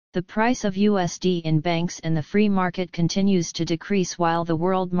The price of USD in banks and the free market continues to decrease while the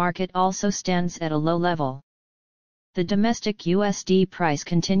world market also stands at a low level. The domestic USD price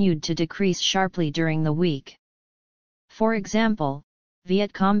continued to decrease sharply during the week. For example,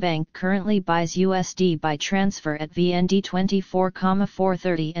 Vietcombank currently buys USD by transfer at VND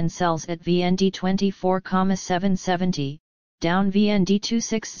 24,430 and sells at VND 24,770, down VND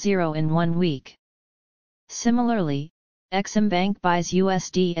 260 in 1 week. Similarly, Exim Bank buys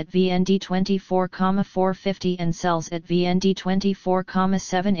USD at VND 24,450 and sells at VND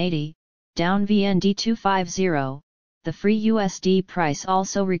 24,780, down VND 250. The free USD price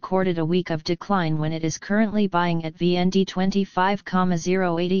also recorded a week of decline when it is currently buying at VND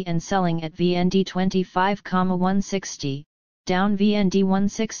 25,080 and selling at VND 25,160, down VND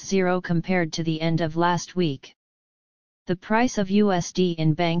 160 compared to the end of last week. The price of USD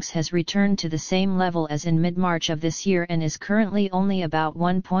in banks has returned to the same level as in mid-March of this year and is currently only about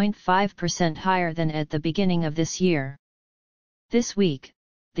 1.5% higher than at the beginning of this year. This week,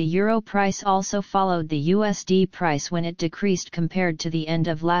 the euro price also followed the USD price when it decreased compared to the end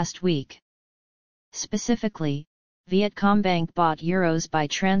of last week. Specifically, Vietcombank bought euros by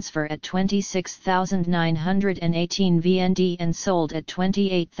transfer at 26,918 VND and sold at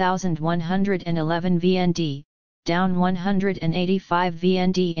 28,111 VND, down 185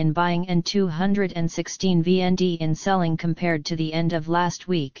 VND in buying and 216 VND in selling compared to the end of last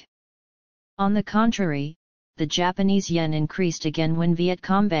week. On the contrary, the Japanese yen increased again when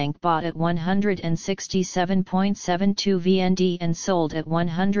Vietcombank bought at 167.72 VND and sold at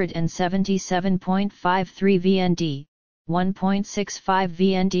 177.53 VND, 1.65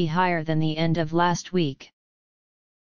 VND higher than the end of last week.